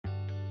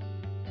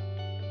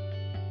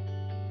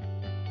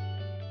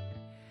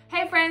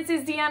Hey friends,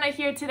 it's Deanna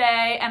here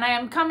today, and I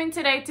am coming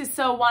today to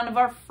sew one of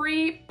our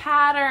free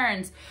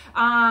patterns.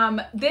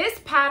 This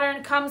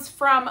pattern comes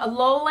from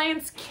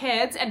Lowlands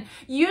Kids, and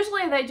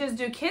usually they just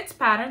do kids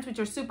patterns, which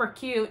are super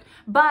cute,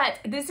 but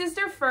this is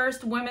their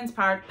first women's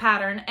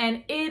pattern,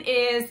 and it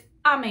is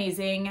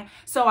amazing.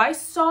 So I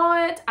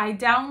saw it, I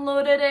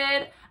downloaded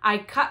it, I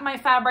cut my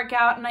fabric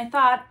out, and I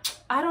thought,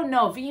 I don't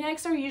know,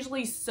 V-necks are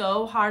usually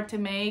so hard to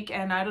make,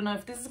 and I don't know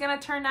if this is gonna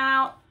turn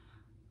out,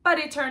 but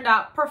it turned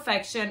out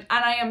perfection,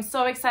 and I am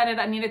so excited.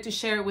 I needed to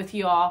share it with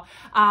you all.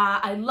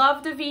 I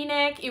love the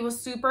V-neck. It was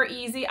super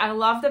easy. I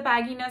love the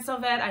bagginess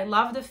of it. I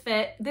love the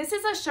fit. This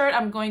is a shirt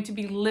I'm going to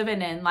be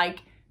living in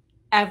like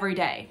every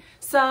day.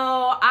 So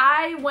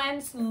I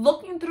went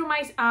looking through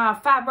my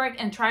fabric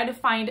and tried to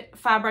find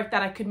fabric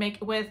that I could make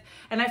it with,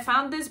 and I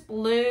found this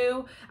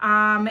blue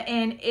and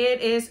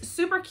it is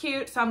super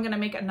cute, so I'm gonna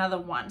make another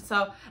one.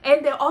 So,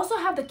 and they also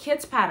have the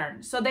kids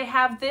pattern, so they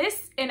have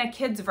this in a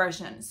kids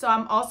version, so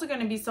I'm also going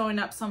to be sewing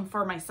up some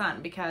for my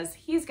son because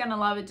he's gonna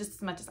love it just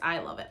as much as I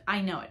love it.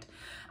 I know it.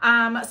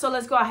 So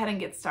let's go ahead and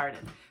get started.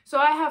 So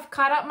I have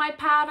cut up my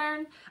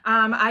pattern.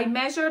 I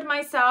measured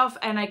myself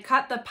and I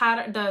cut the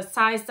pattern, the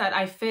size that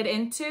I fit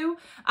into.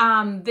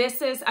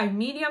 This is a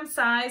medium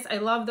size. I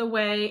love the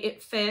way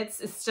it fits.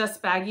 It's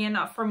just baggy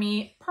enough for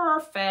me.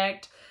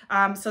 Perfect.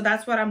 So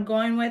that's what I'm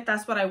going with.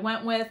 That's what I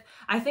went with.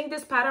 I think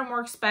this pattern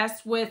works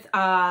best with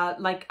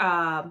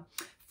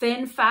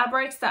thin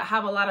fabrics that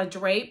have a lot of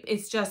drape.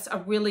 It's just a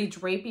really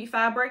drapey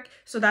fabric,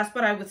 so that's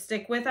what I would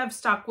stick with. I've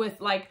stuck with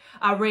like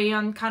a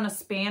rayon kind of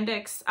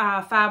spandex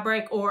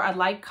fabric or a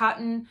light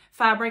cotton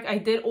fabric. I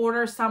did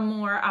order some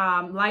more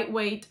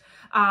lightweight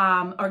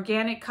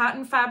organic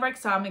cotton fabric,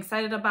 so I'm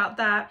excited about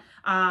that,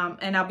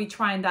 and I'll be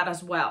trying that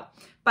as well.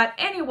 But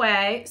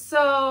anyway,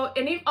 so,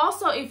 and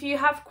if you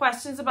have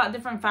questions about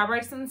different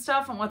fabrics and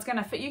stuff and what's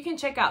gonna fit, you can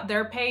check out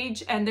their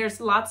page, and there's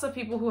lots of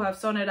people who have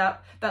sewn it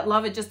up that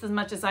love it just as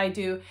much as I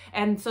do.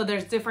 And so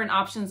there's different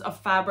options of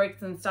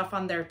fabrics and stuff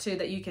on there too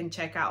that you can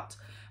check out.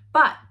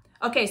 But,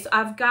 okay, so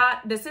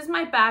this is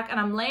my back, and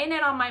I'm laying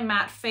it on my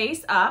mat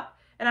face up,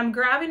 and I'm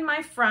grabbing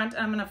my front,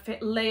 and I'm gonna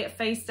lay it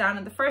face down.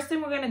 And the first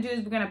thing we're gonna do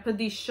is we're gonna put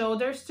these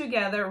shoulders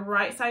together,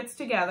 right sides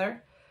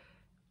together.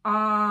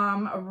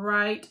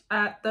 Right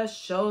at the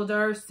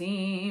shoulder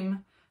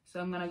seam. So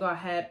I'm gonna go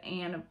ahead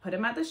and put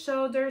them at the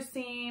shoulder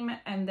seam,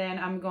 and then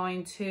I'm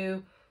going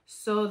to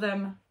sew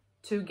them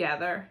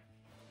together.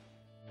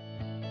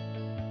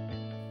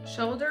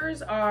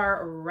 Shoulders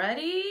are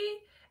ready,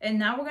 and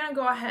now we're gonna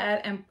go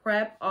ahead and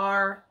prep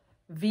our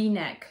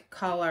V-neck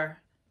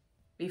color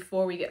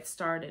before we get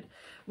started.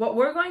 What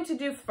we're going to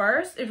do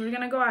first is we're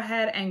gonna go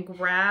ahead and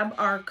grab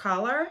our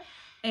color,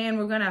 and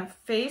we're gonna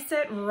face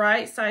it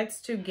right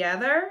sides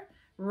together,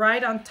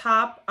 right on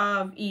top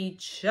of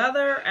each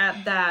other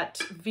at that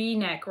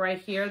V-neck right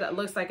here that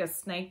looks like a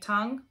snake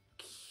tongue.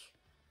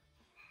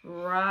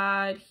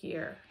 Right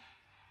here.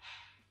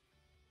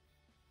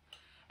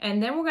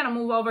 And then we're gonna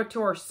move over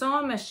to our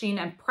sewing machine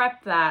and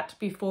prep that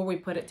before we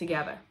put it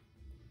together.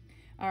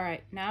 All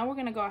right, now we're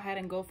gonna go ahead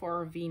and go for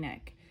our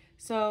V-neck.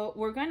 So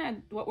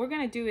what we're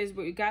gonna do is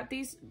we got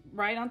these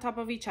right on top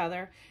of each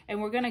other,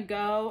 and we're gonna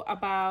go a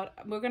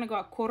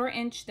 1/4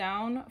 inch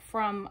down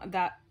from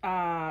that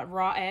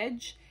raw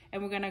edge,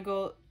 and we're gonna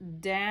go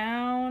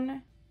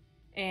down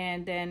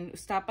and then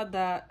stop at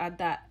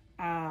that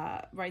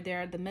right there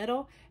at the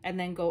middle, and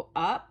then go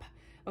up.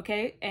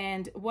 Okay,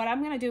 and what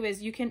I'm gonna do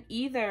is you can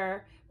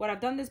either, what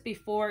I've done this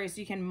before is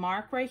you can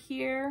mark right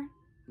here,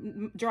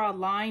 draw a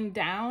line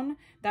down,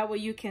 that way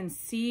you can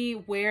see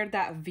where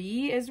that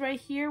V is right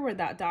here, where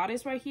that dot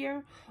is right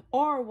here.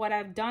 Or what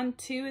I've done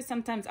too is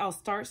sometimes I'll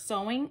start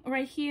sewing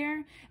right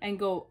here and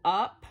go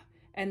up,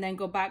 and then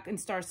go back and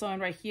start sewing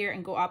right here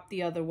and go up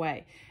the other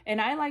way.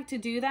 And I like to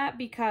do that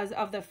because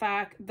of the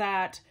fact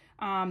that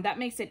that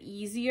makes it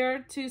easier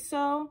to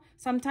sew.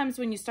 Sometimes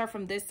when you start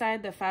from this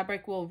side, the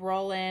fabric will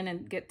roll in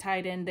and get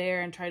tied in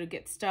there and try to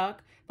get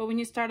stuck. But when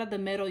you start at the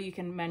middle, you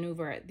can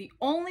maneuver it. The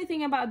only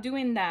thing about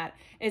doing that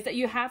is that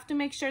you have to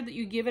make sure that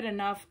you give it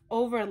enough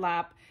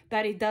overlap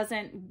that it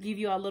doesn't give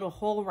you a little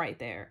hole right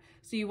there.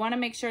 So you want to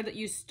make sure that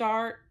you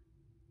start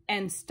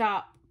and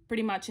stop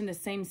pretty much in the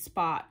same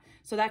spot.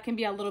 So that can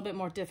be a little bit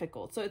more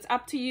difficult. So it's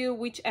up to you,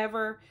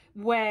 whichever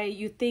way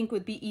you think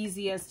would be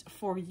easiest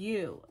for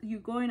you. You're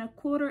going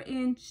 1/4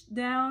 inch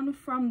down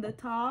from the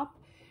top,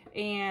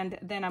 and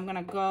then I'm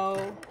gonna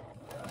go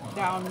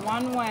down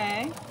one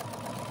way.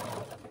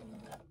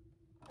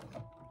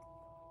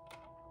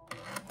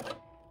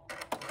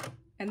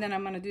 And then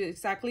I'm gonna do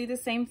exactly the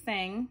same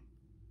thing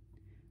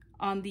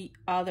on the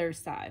other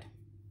side.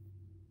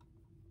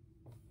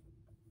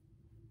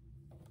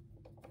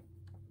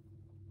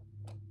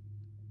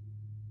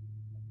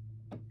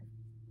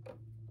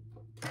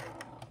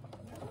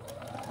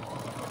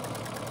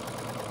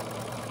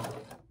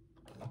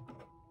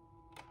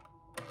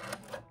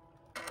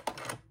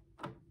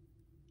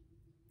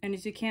 And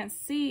as you can't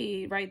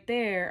see right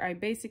there, I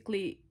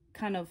basically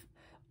kind of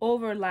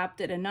overlapped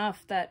it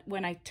enough that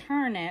when I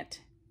turn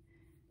it,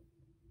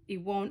 it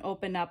won't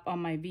open up on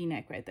my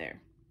V-neck right there.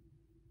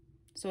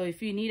 So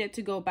if you needed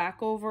to go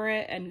back over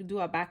it and do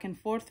a back and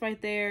forth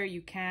right there,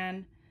 you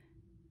can,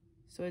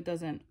 so it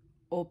doesn't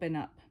open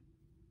up.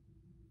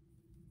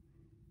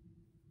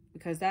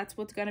 Because that's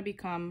what's gonna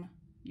become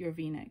your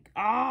V-neck.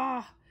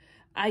 Ah,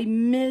 I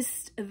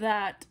missed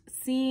that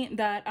seam,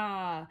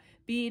 that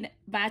bead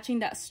matching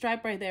that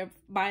stripe right there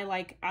by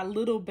like a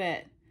little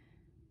bit.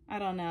 I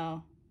don't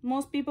know.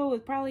 Most people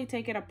would probably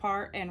take it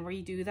apart and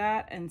redo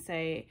that and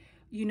say,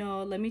 you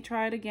know, let me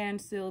try it again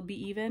so it'll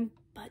be even.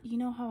 But you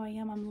know how I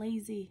am, I'm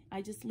lazy.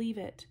 I just leave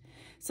it.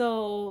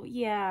 So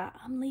yeah,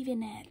 I'm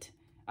leaving it.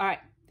 All right,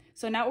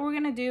 so now what we're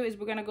gonna do is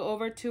we're gonna go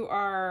over to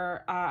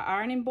our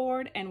ironing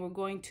board and we're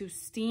going to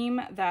steam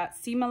that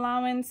seam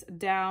allowance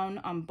down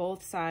on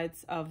both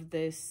sides of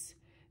this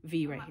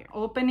V right here.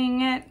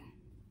 Opening it,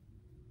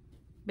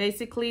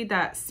 basically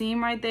that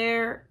seam right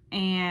there,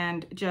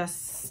 and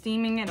just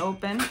steaming it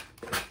open.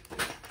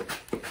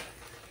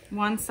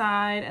 One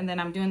side, and then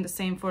I'm doing the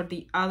same for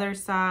the other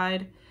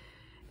side.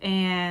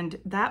 And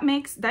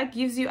that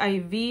gives you a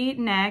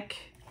V-neck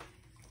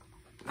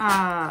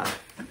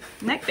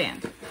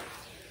neckband.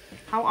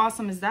 How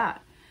awesome is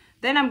that?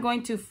 Then I'm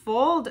going to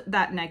fold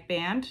that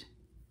neckband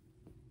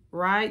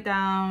right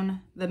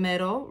down the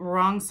middle,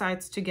 wrong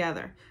sides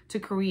together, to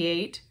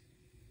create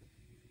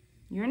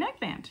your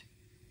neckband.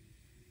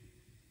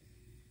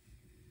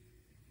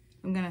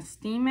 I'm gonna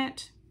steam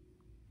it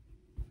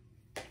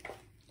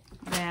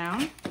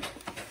down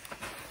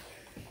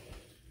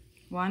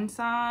one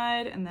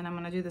side, and then I'm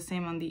gonna do the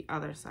same on the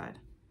other side.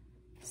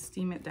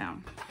 Steam it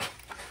down.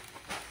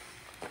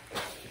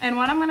 And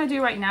what I'm gonna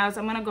do right now is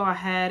I'm gonna go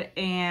ahead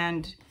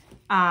and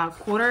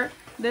quarter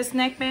this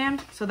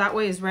neckband, so that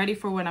way it's ready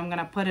for when I'm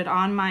gonna put it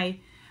on my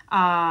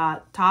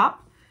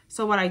top.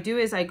 So what I do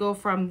is I go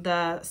from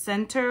the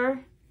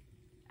center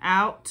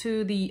out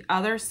to the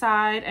other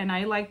side, and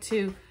I like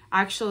to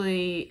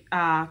actually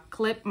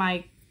clip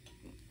my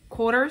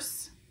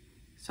quarters.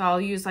 So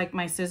I'll use like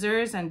my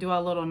scissors and do a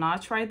little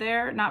notch right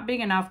there. Not big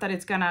enough that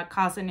it's gonna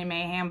cause any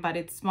mayhem, but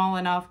it's small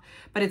enough,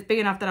 but it's big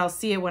enough that I'll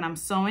see it when I'm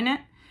sewing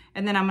it.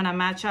 And then I'm gonna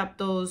match up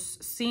those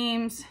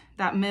seams,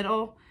 that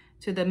middle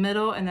to the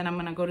middle, and then I'm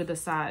gonna go to the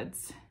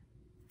sides.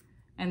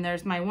 And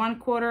there's my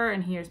 1/4,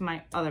 and here's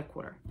my other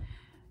quarter.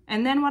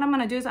 And then what I'm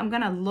gonna do is I'm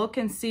gonna look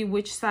and see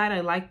which side I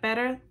like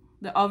better.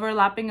 The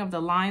overlapping of the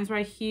lines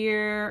right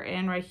here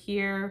and right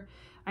here.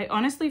 I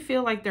honestly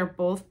feel like they're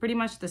both pretty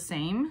much the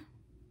same.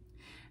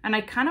 And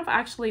I kind of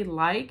actually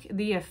like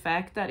the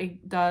effect that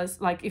it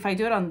does. Like if I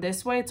do it on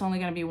this way, it's only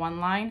gonna be one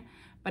line.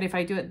 But if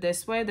I do it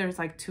this way, there's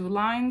like 2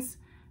 lines.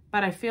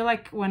 But I feel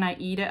like when I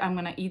eat it, I'm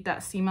gonna eat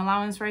that seam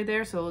allowance right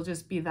there. So it'll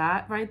just be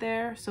that right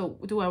there. So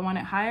do I want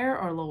it higher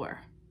or lower?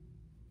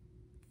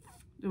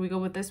 Do we go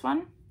with this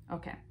one?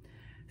 Okay.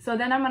 So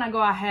then I'm gonna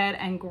go ahead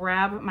and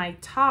grab my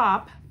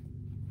top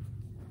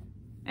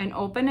and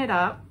open it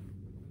up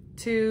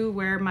to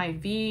where my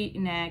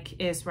V-neck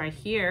is right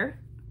here.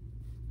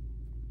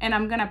 And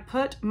I'm gonna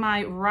put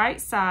my right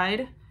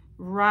side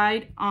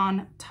right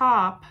on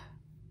top.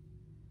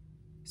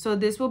 So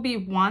this will be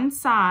one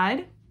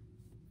side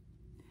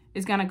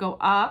is gonna go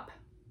up.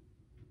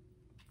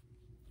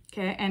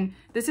 Okay, and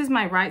this is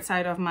my right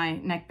side of my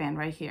neckband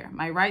right here.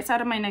 My right side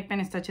of my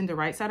neckband is touching the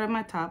right side of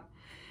my top.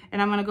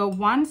 And I'm gonna go,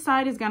 one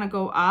side is gonna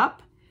go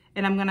up,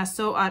 and I'm gonna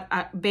sew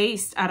at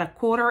base at a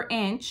 1/4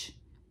 inch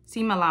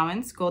seam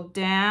allowance, go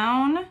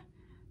down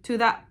to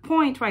that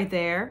point right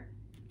there.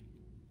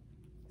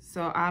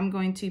 So I'm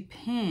going to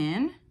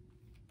pin,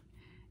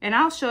 and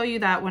I'll show you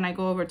that when I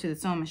go over to the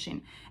sewing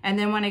machine. And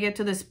then when I get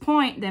to this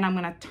point, then I'm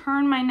gonna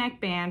turn my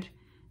neckband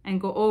and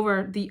go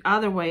over the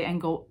other way and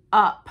go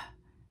up,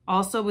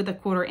 also with a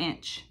 1/4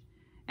 inch.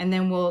 And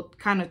then we'll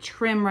kind of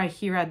trim right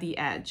here at the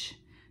edge.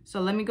 So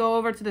let me go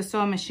over to the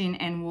sewing machine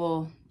and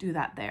we'll do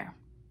that there.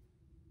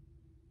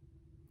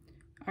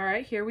 All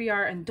right, here we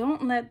are. And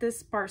don't let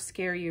this part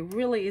scare you. It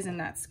really isn't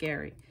that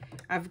scary.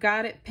 I've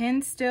got it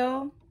pinned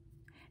still,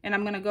 and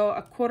I'm gonna go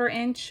a 1/4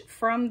 inch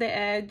from the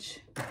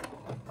edge,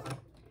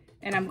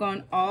 and I'm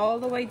going all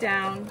the way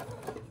down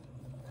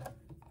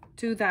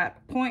to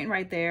that point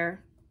right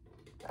there.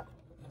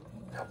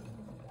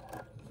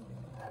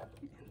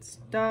 And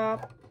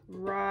stop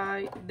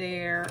right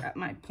there at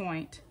my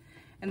point.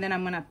 And then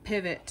I'm gonna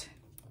pivot.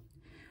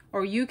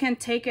 Or you can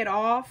take it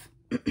off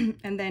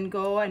and then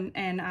go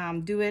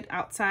and do it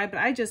outside, but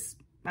I'm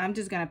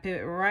just gonna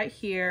pivot right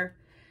here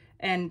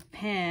and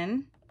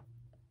pin.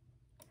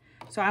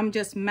 So I'm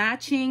just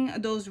matching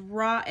those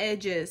raw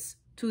edges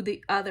to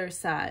the other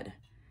side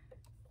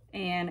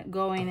and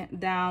going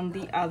down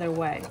the other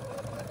way.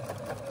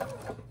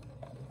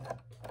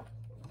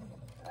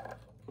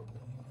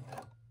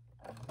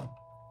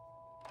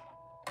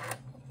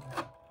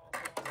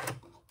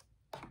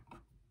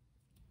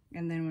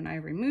 And then when I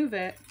remove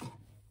it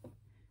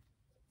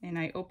and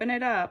I open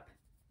it up,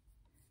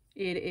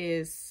 it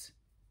is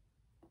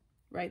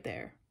right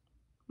there.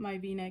 My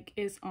V-neck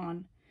is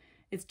on.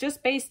 It's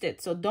just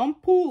basted, so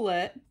don't pull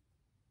it.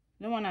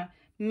 You don't want to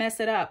mess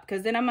it up,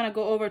 because then I'm going to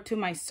go over to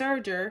my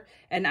serger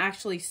and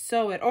actually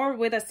sew it, or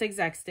with a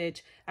zigzag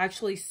stitch,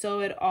 actually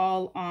sew it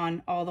all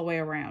on all the way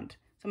around.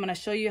 So I'm going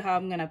to show you how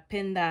I'm going to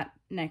pin that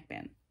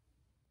neckband.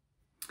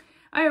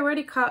 I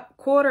already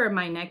quartered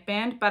my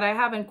neckband, but I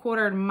haven't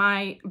quartered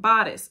my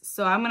bodice.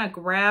 So I'm going to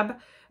grab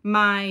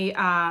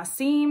my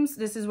seams.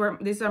 These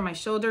are my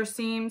shoulder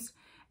seams,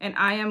 and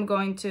I am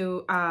going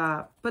to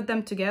put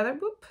them together.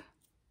 Whoop.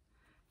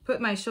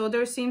 Put my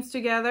shoulder seams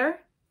together,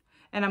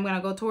 and I'm going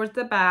to go towards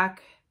the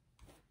back.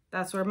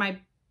 That's where my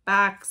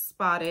back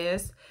spot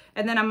is.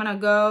 And then I'm going to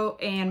go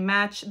and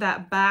match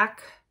that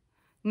back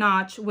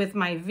notch with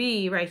my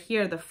V right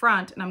here, the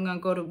front. And I'm going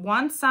to go to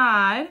one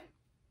side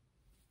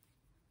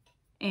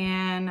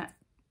and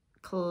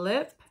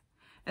clip.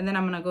 And then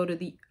I'm going to go to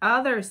the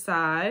other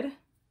side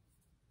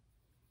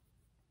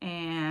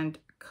and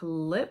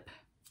clip.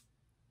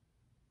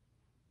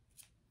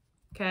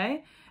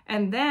 Okay.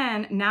 And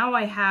then now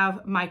I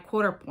have my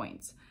quarter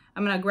points.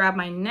 I'm going to grab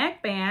my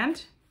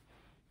neckband,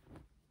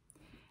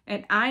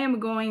 and I am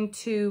going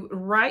to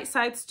right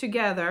sides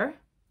together.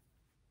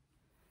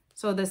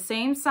 So the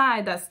same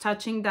side that's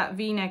touching that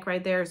V-neck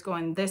right there is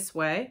going this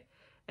way,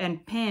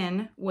 and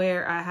pin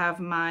where I have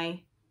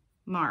my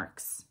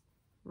marks.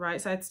 Right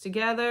sides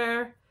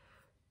together,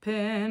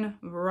 pin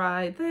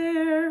right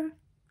there.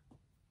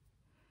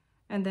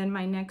 And then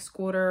my next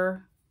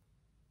quarter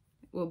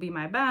will be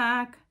my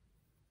back,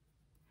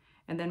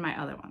 and then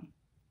my other one.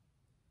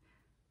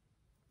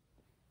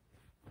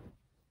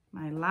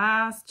 My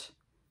last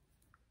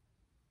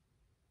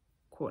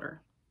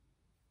quarter.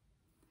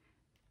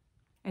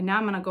 And now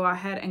I'm going to go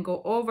ahead and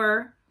go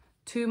over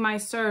to my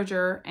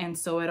serger and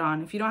sew it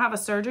on. If you don't have a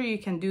serger, you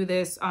can do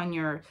this on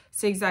your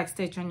zigzag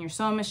stitch on your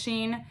sewing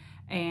machine,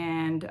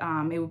 and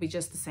it will be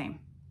just the same.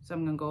 So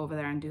I'm going to go over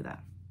there and do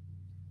that.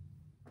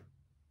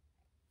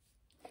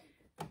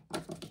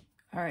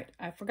 All right,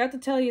 I forgot to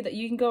tell you that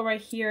you can go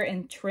right here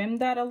and trim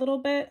that a little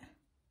bit.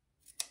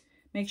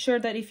 Make sure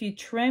that if you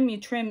trim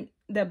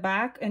the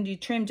back, and you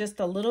trim just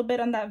a little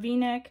bit on that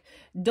V-neck.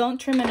 Don't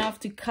trim enough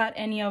to cut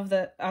any of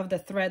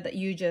the thread that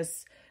you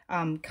just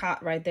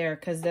cut right there,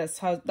 because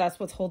that's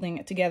what's holding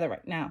it together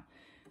right now.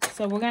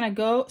 So we're gonna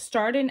go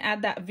starting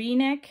at that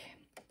V-neck.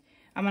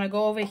 I'm gonna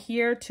go over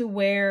here to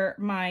where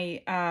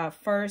my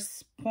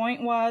first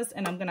point was,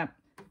 and I'm gonna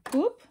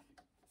whoop.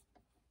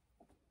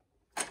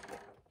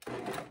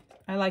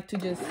 I like to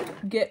just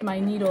get my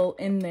needle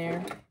in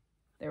there.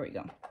 There we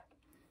go.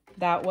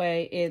 That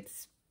way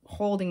it's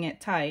holding it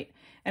tight.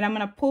 And I'm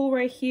going to pull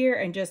right here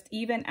and just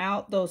even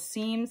out those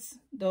seams,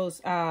 those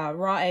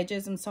raw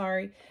edges, I'm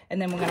sorry. And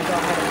then we're going to go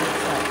ahead and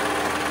mix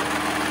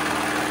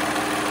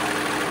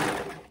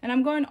up. And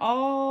I'm going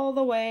all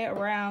the way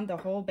around the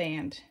whole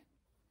band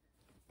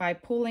by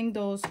pulling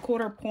those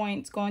quarter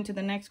points, going to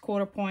the next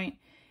quarter point,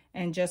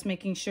 and just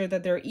making sure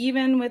that they're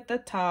even with the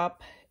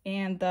top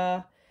and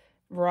the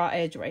raw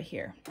edge right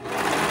here.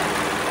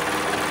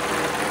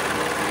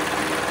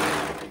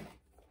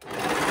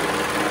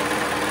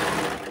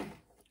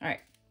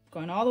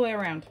 Going all the way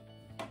around.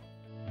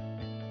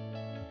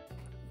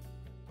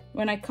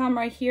 When I come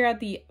right here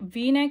at the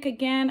V-neck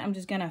again, I'm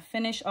just gonna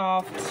finish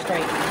off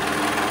straight.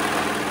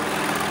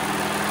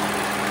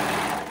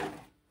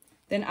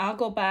 Then I'll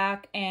go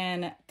back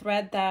and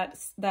thread that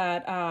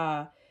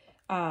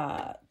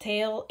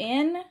tail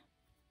in,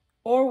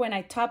 or when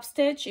I top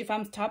stitch, if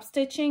I'm top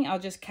stitching, I'll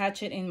just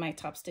catch it in my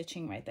top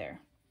stitching right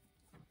there.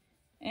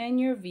 And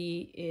your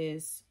V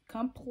is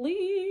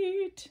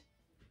complete.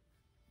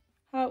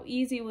 How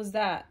easy was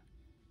that?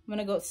 I'm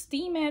gonna go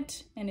steam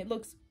it, and it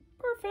looks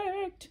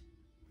perfect.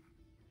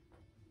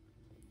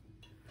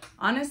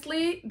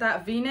 Honestly,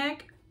 that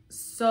V-neck,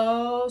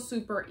 so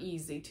super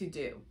easy to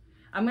do.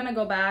 I'm gonna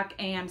go back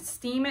and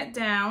steam it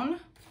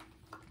down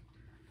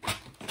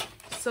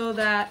so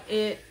that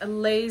it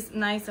lays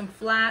nice and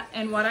flat.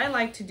 And what I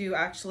like to do,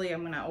 actually,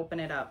 I'm gonna open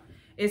it up,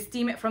 is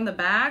steam it from the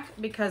back,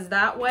 because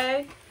that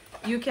way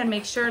you can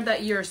make sure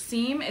that your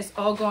seam is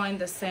all going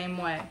the same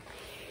way.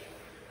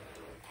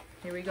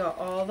 Here we go,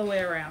 all the way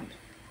around.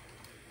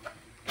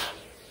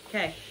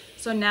 Okay,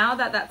 so now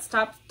that that's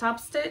top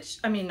stitch,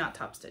 I mean not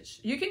top stitch.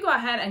 You can go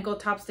ahead and go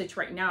top stitch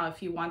right now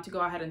if you want to go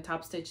ahead and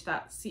top stitch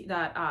that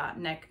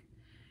neck.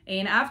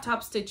 And I've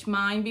top stitched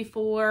mine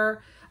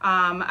before.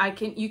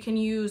 You can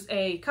use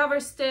a cover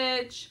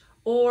stitch,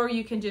 or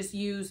you can just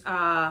use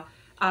a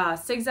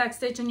zigzag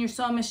stitch on your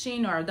sewing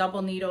machine, or a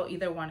double needle.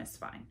 Either one is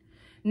fine.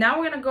 Now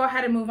we're gonna go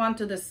ahead and move on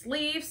to the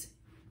sleeves.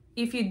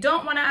 If you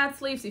don't want to add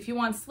sleeves, if you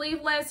want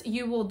sleeveless,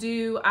 you will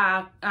do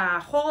a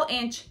whole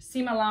inch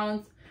seam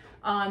allowance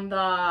on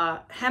the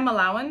hem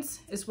allowance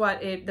is what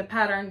the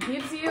pattern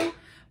gives you.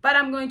 But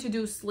I'm going to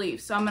do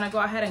sleeves. So I'm going to go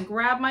ahead and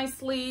grab my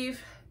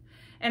sleeve,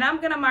 and I'm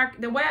going to mark,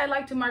 the way I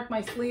like to mark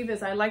my sleeve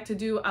is I like to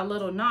do a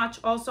little notch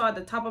also at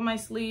the top of my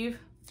sleeve.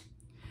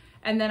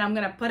 And then I'm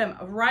going to put them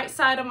right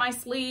side of my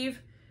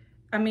sleeve,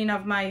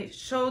 of my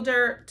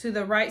shoulder to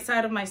the right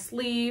side of my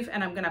sleeve,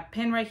 and I'm gonna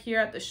pin right here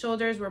at the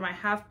shoulders where my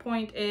half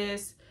point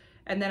is,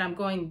 and then I'm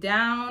going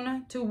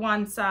down to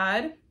one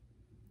side,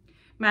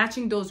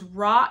 matching those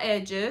raw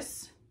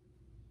edges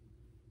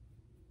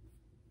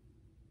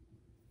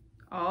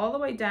all the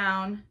way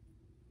down.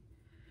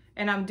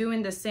 And I'm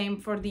doing the same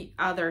for the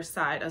other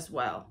side as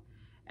well.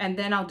 And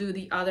then I'll do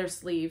the other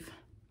sleeve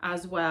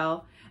as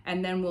well.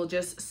 And then we'll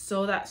just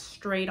sew that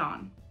straight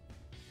on.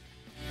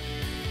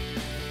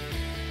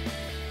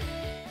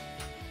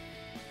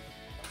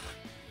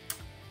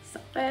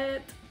 Stop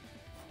it.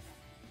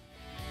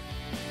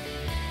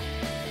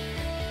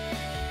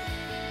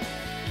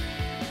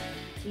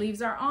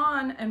 Sleeves are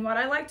on, and what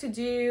I like to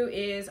do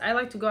is I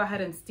like to go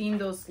ahead and steam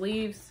those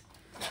sleeves.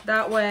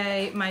 That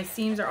way my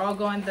seams are all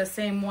going the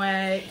same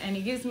way, and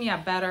it gives me a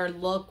better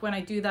look when I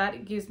do that.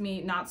 It gives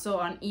me not so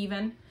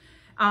uneven.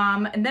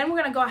 And then we're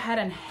gonna go ahead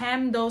and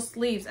hem those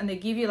sleeves, and they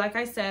give you, like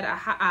I said,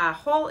 a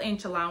whole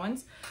inch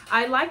allowance.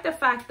 I like the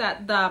fact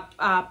that the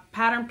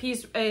pattern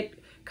piece, it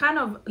kind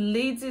of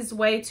leads its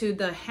way to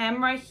the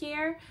hem right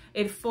here.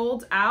 It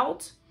folds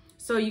out,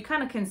 so you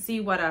kind of can see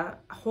what a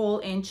whole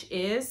inch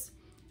is.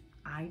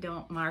 I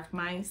don't mark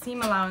my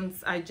seam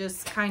allowance. I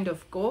just kind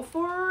of go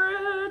for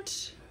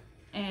it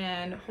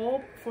and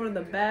hope for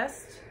the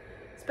best,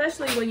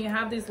 especially when you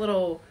have these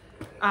little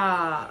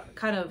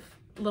kind of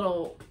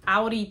little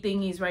outy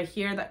thingies right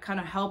here that kind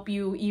of help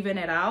you even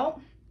it out.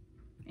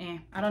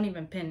 I don't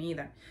even pin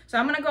either. So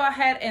I'm gonna go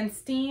ahead and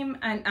steam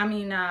and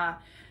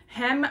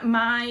hem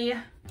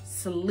my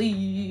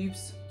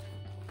sleeves.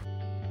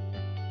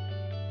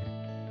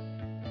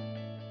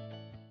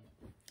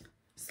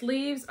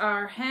 Sleeves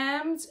are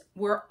hemmed.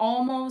 We're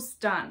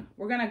almost done.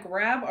 We're gonna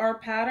grab our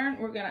pattern,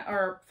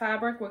 our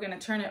fabric, we're gonna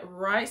turn it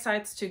right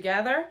sides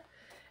together,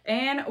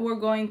 and we're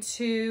going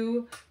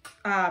to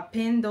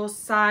pin those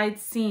side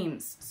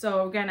seams.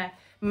 So we're gonna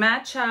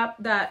match up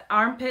that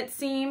armpit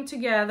seam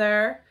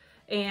together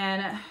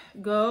and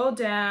go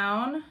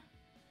down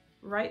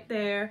right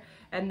there,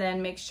 and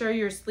then make sure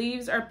your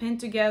sleeves are pinned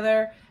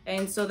together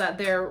and so that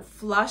they're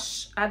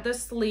flush at the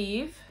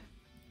sleeve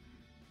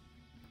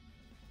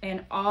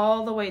and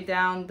all the way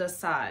down the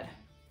side.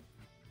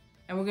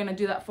 And we're gonna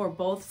do that for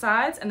both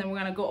sides, and then we're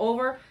gonna go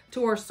over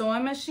to our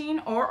sewing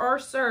machine or our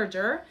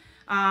serger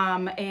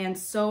and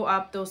sew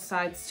up those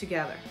sides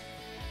together.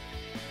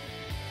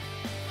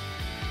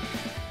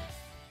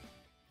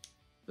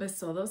 Let's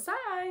sew those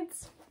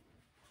sides.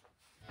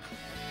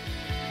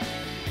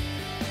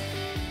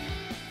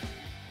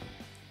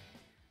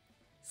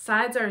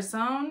 Sides are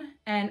sewn,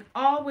 and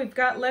all we've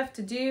got left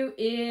to do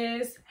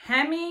is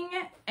hemming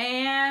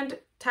and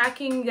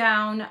tacking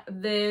down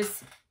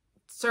this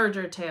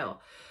serger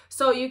tail.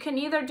 So you can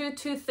either do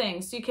two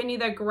things. You can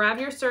either grab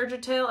your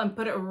serger tail and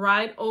put it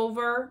right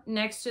over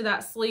next to that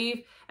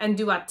sleeve and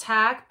do a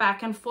tack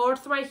back and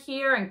forth right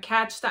here and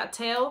catch that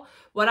tail.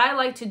 What I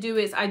like to do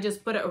is I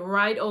just put it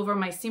right over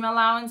my seam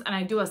allowance and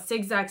I do a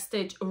zigzag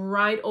stitch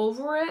right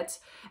over it,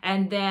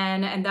 and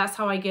that's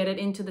how I get it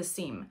into the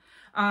seam.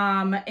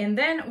 And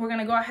then we're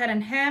gonna go ahead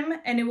and hem,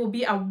 and it will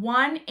be a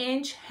 1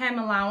 inch hem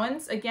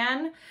allowance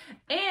again,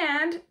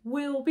 and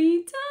we'll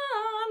be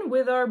done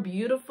with our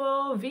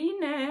beautiful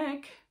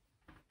V-neck.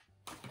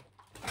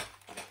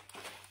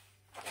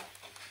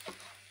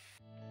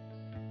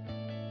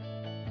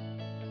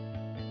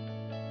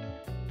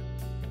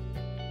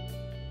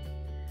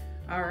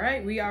 All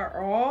right, we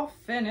are all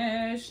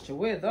finished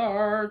with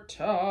our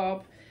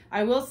top.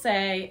 I will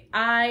say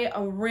I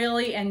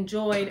really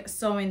enjoyed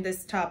sewing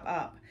this top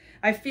up.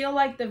 I feel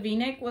like the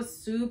V-neck was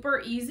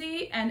super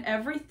easy, and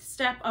every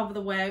step of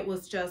the way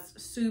was just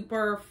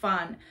super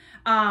fun.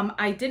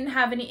 I didn't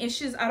have any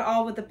issues at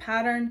all with the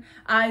pattern.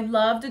 I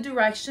love the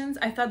directions.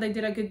 I thought they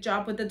did a good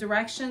job with the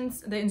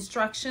directions, the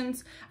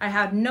instructions. I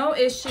had no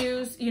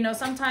issues. You know,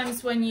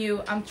 sometimes when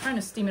I'm trying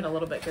to steam it a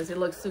little bit because it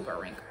looks super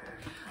wrinkled.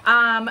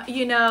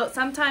 You know,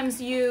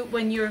 sometimes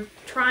when you're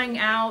trying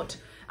out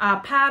a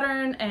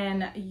pattern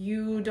and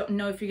you don't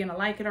know if you're gonna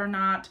like it or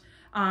not,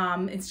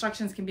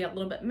 instructions can be a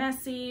little bit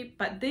messy,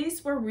 but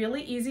these were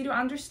really easy to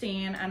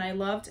understand, and I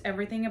loved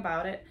everything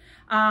about it.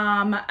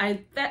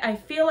 I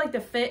feel like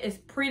the fit is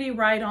pretty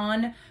right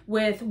on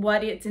with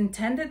what it's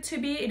intended to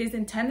be. It is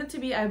intended to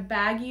be a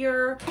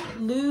baggier,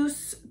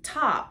 loose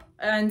top.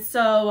 And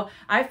so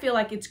I feel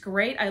like it's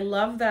great. I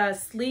love the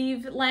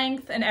sleeve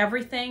length and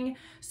everything.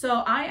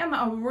 So I am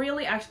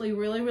actually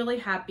really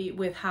happy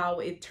with how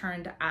it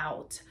turned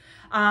out.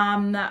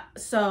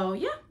 So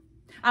yeah.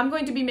 I'm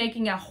going to be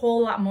making a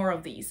whole lot more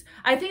of these.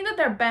 I think that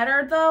they're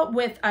better though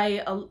with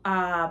a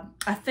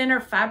thinner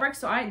fabric.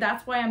 So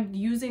that's why I'm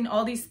using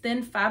all these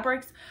thin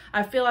fabrics.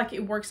 I feel like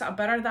it works out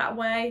better that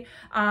way.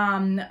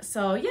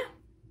 So yeah.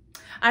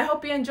 I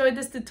hope you enjoyed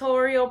this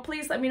tutorial.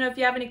 Please let me know if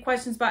you have any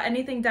questions about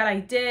anything that I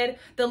did.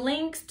 The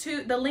link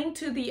to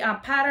the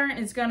pattern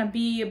is gonna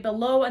be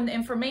below in the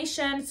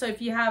information. So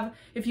if you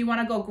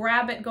wanna go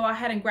grab it, go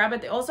ahead and grab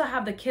it. They also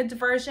have the kids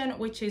version,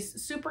 which is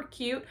super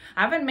cute.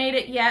 I haven't made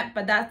it yet,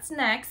 but that's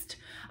next.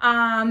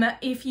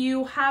 If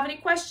you have any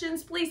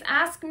questions, please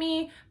ask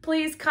me.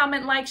 Please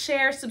comment, like,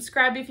 share,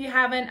 subscribe if you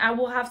haven't. I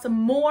will have some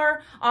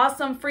more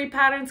awesome free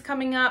patterns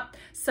coming up.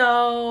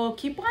 So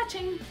keep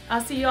watching.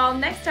 I'll see you all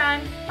next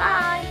time.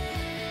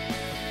 Bye.